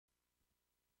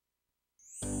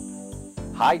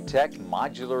high-tech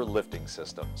modular lifting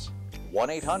systems.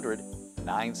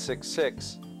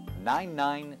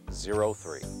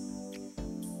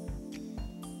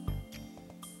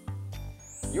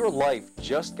 1-800-966-9903. Your life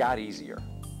just got easier.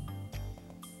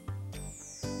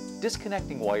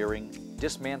 Disconnecting wiring,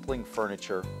 dismantling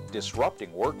furniture, disrupting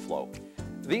workflow.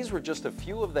 These were just a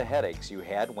few of the headaches you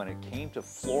had when it came to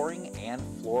flooring and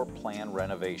floor plan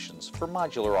renovations for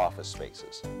modular office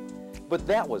spaces. But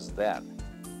that was then.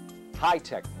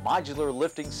 High-tech modular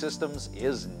lifting systems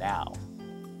is now.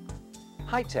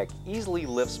 High-tech easily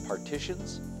lifts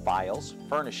partitions, files,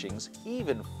 furnishings,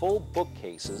 even full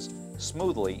bookcases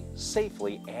smoothly,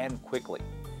 safely, and quickly.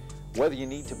 Whether you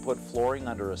need to put flooring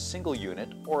under a single unit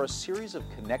or a series of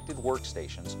connected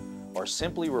workstations, or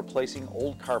simply replacing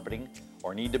old carpeting,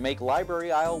 or need to make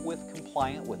library aisle width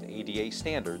compliant with ADA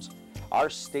standards,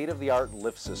 our state-of-the-art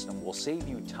lift system will save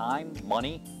you time,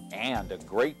 money, and a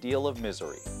great deal of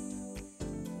misery.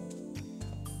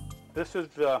 This is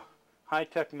the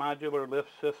high-tech modular lift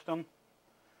system,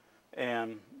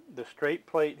 and the straight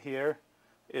plate here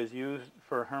is used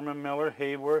for Herman Miller,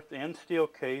 Hayworth, and steel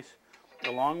case,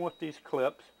 along with these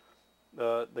clips.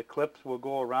 The clips will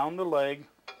go around the leg,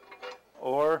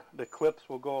 or the clips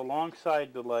will go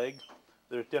alongside the leg.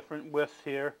 There's different widths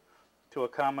here to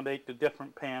accommodate the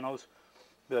different panels.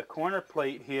 The corner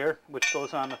plate here, which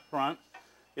goes on the front,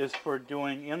 is for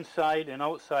doing inside and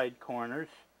outside corners.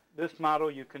 This model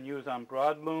you can use on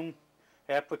broadloom,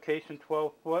 application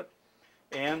 12-foot,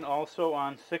 and also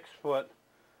on 6-foot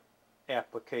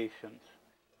applications.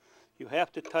 You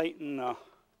have to tighten the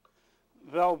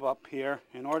valve up here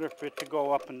in order for it to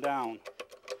go up and down.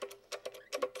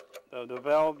 The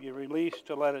valve you release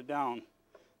to let it down.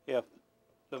 If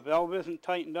the valve isn't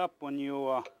tightened up when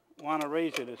you want to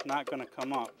raise it, it's not going to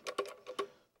come up.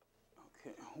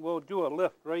 Okay, we'll do a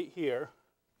lift right here.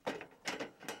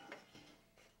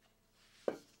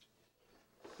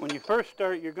 When you first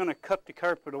start, you're going to cut the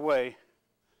carpet away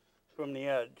from the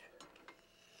edge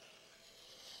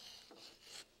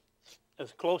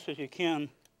as close as you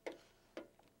can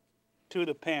to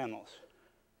the panels.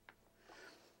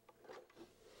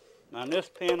 On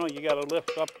this panel, you got to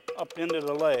lift up into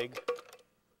the leg.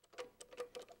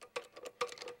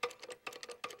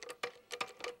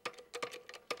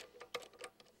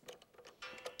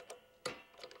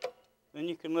 Then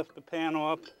you can lift the panel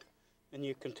up and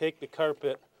you can take the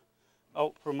carpet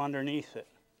out from underneath it.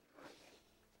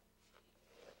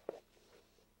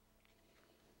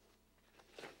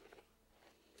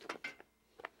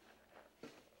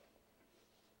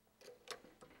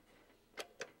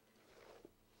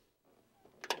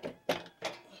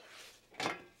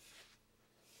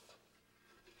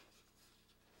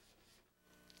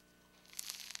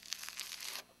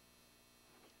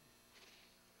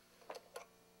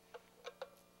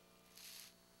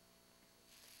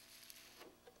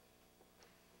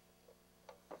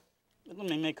 Let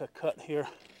me make a cut here.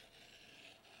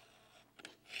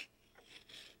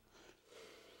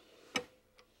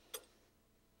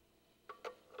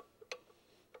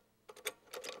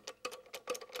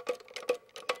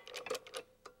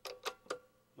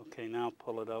 Okay, now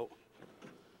pull it out.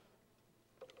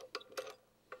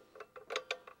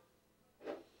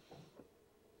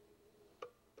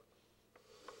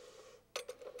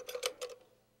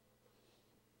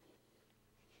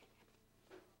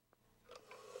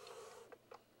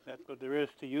 That's what there is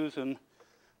to using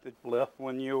the lift.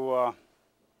 When you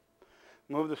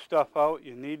move the stuff out,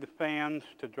 you need the fans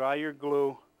to dry your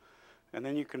glue, and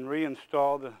then you can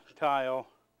reinstall the tile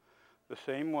the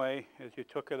same way as you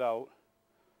took it out.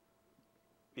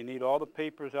 You need all the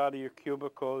papers out of your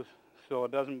cubicles so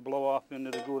it doesn't blow off into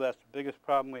the glue. That's the biggest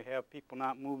problem we have, people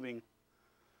not moving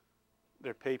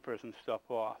their papers and stuff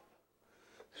off.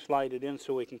 Slide it in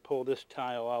so we can pull this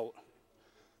tile out,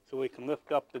 so we can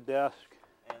lift up the desk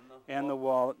and the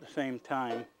wall at the same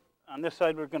time. On this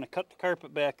side, we're going to cut the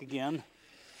carpet back again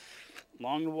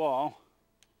along the wall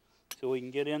so we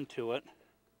can get into it.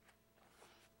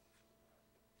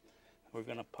 We're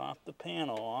going to pop the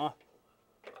panel off.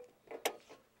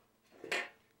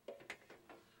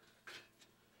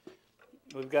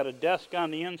 We've got a desk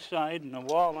on the inside and a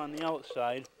wall on the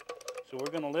outside, so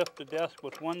we're going to lift the desk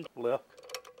with one lift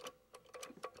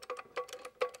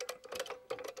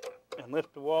and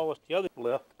lift the wall with the other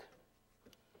lift.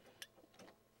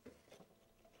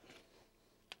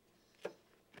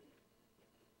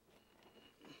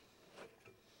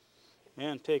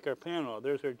 And take our panel.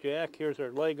 There's our jack. Here's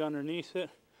our leg underneath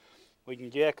it. We can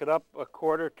jack it up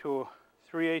 1/4 to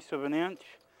 3/8 of an inch,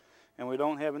 and we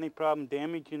don't have any problem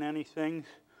damaging anything.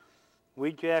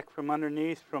 We jack from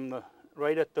underneath, from the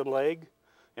right at the leg,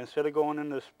 instead of going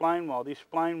into the spline wall. These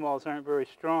spline walls aren't very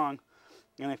strong,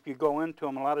 and if you go into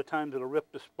them, a lot of times it'll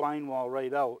rip the spline wall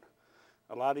right out.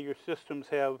 A lot of your systems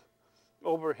have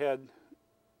overhead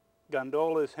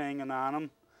gondolas hanging on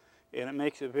them, and it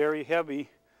makes it very heavy,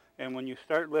 and when you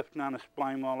start lifting on a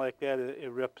spline wall like that,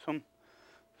 it rips them.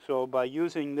 So by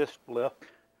using this lift,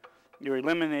 you're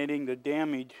eliminating the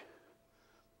damage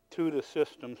to the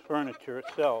system's furniture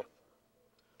itself.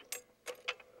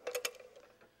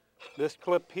 This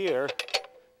clip here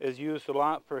is used a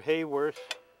lot for Hayworths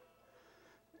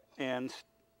and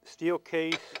steel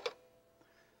case,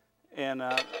 and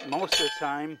most of the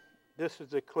time this is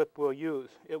the clip we'll use.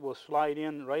 It will slide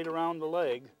in right around the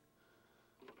leg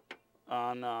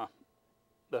on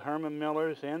the Herman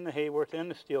Millers and the Hayworth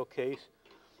and the steel case.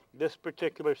 This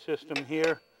particular system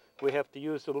here, we have to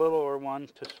use the littler one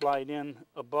to slide in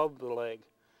above the leg,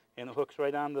 and it hooks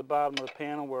right on the bottom of the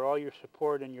panel where all your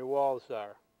support and your walls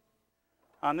are.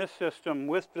 On this system,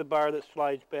 with the bar that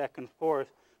slides back and forth,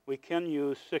 we can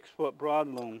use 6-foot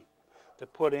broadloom to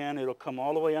put in. It'll come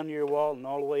all the way under your wall and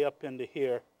all the way up into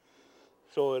here,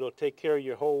 so it'll take care of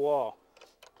your whole wall.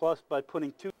 Plus, by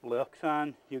putting 2 lifts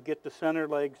on, you get the center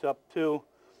legs up too,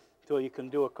 so you can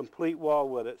do a complete wall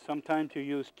with it. Sometimes you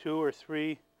use 2 or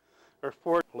 3 or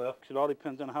 4 lifts. It all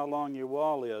depends on how long your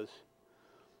wall is.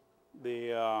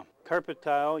 The carpet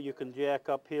tile you can jack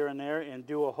up here and there and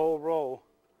do a whole row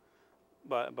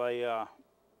by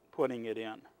putting it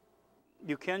in.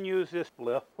 You can use this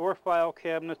lift for file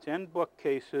cabinets and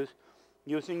bookcases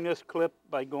using this clip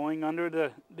by going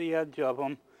under the edge of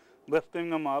them, lifting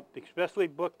them up, especially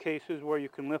bookcases where you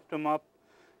can lift them up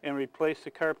and replace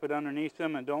the carpet underneath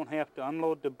them and don't have to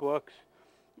unload the books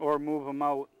or move them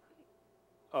out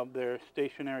of their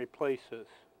stationary places.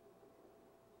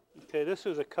 Okay, this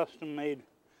is a custom-made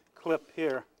clip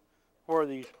here for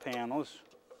these panels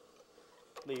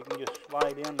that you can just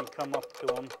slide in and come up to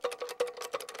them.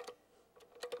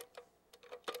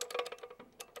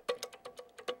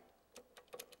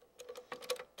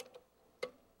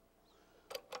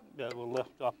 That will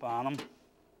lift up on them.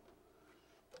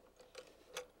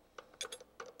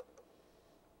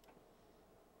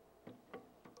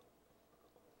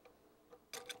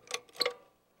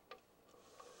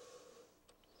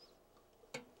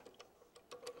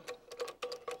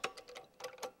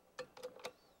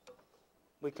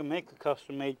 We can make a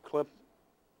custom-made clip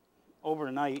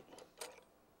overnight.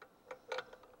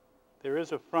 There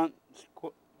is a front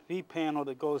V panel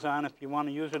that goes on if you want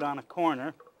to use it on a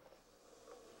corner.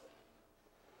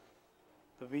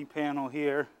 The V panel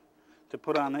here to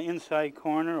put on the inside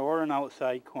corner or an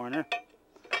outside corner.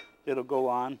 It'll go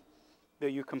on.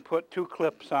 That you can put 2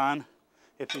 clips on.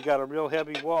 If you got a real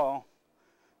heavy wall,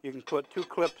 you can put 2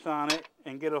 clips on it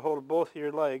and get a hold of both of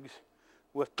your legs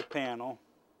with the panel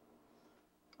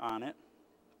on it,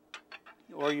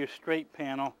 or your straight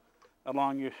panel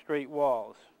along your straight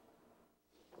walls.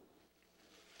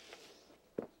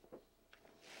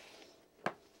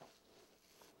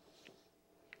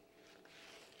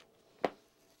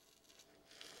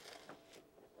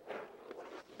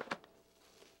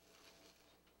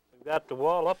 We've got the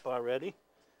wall up already,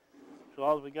 so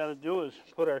all we got to do is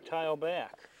put our tile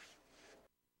back.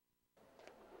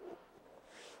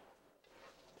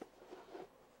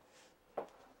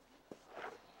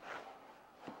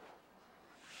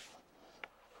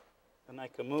 And I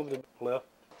can move the lift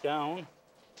down.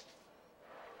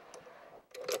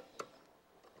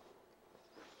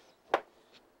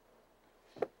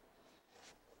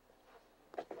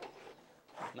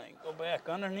 And I can go back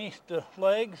underneath the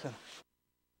legs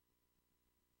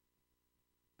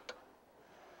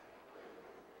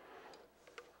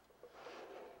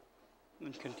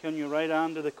and continue right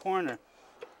on to the corner.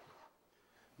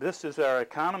 This is our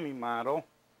economy model.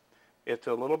 It's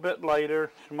a little bit lighter,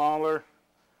 smaller,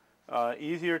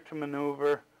 easier to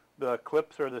maneuver. The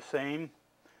clips are the same.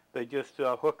 They just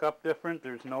hook up different.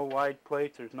 There's no wide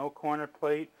plates. There's no corner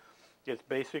plate. It's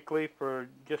basically for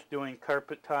just doing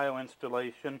carpet tile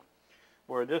installation.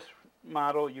 Where this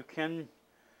model, you can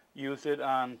use it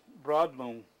on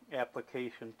broadloom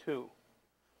application too.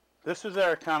 This is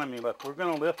our economy lift. We're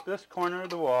going to lift this corner of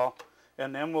the wall,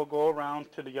 and then we'll go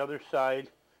around to the other side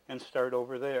and start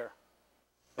over there.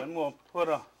 Then we'll put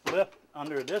a lift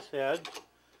under this edge.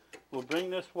 We'll bring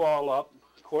this wall up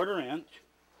 1/4 inch,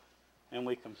 and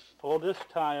we can pull this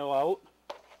tile out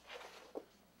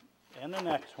and the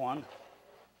next one,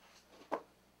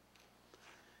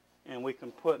 and we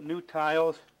can put new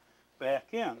tiles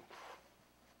back in.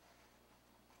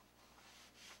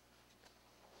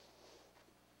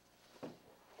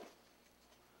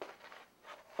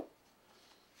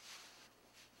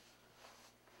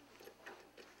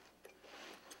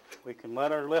 We can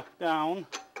let our lift down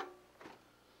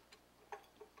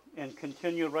and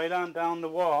continue right on down the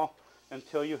wall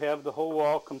until you have the whole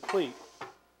wall complete.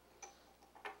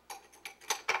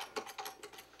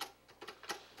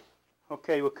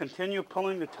 Okay, we'll continue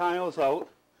pulling the tiles out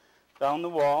down the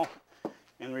wall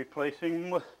and replacing them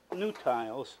with new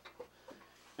tiles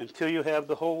until you have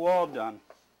the whole wall done.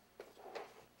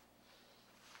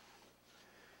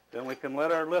 Then we can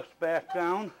let our lift back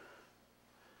down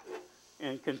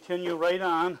and continue right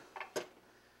on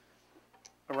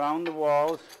around the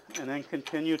walls and then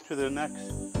continue to the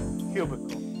next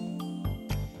cubicle.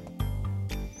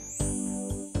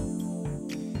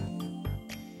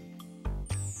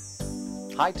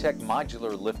 High-tech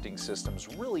modular lifting systems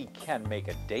really can make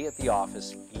a day at the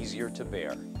office easier to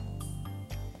bear.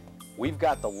 We've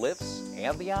got the lifts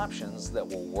and the options that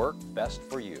will work best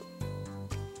for you.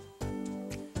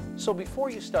 So before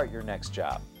you start your next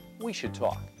job, we should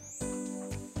talk.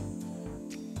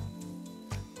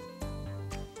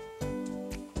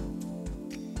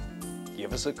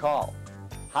 Give us a call.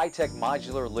 High-tech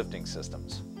modular lifting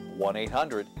systems,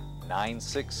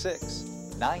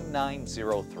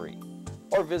 1-800-966-9903.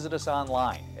 Or visit us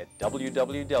online at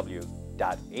www.hlift.com.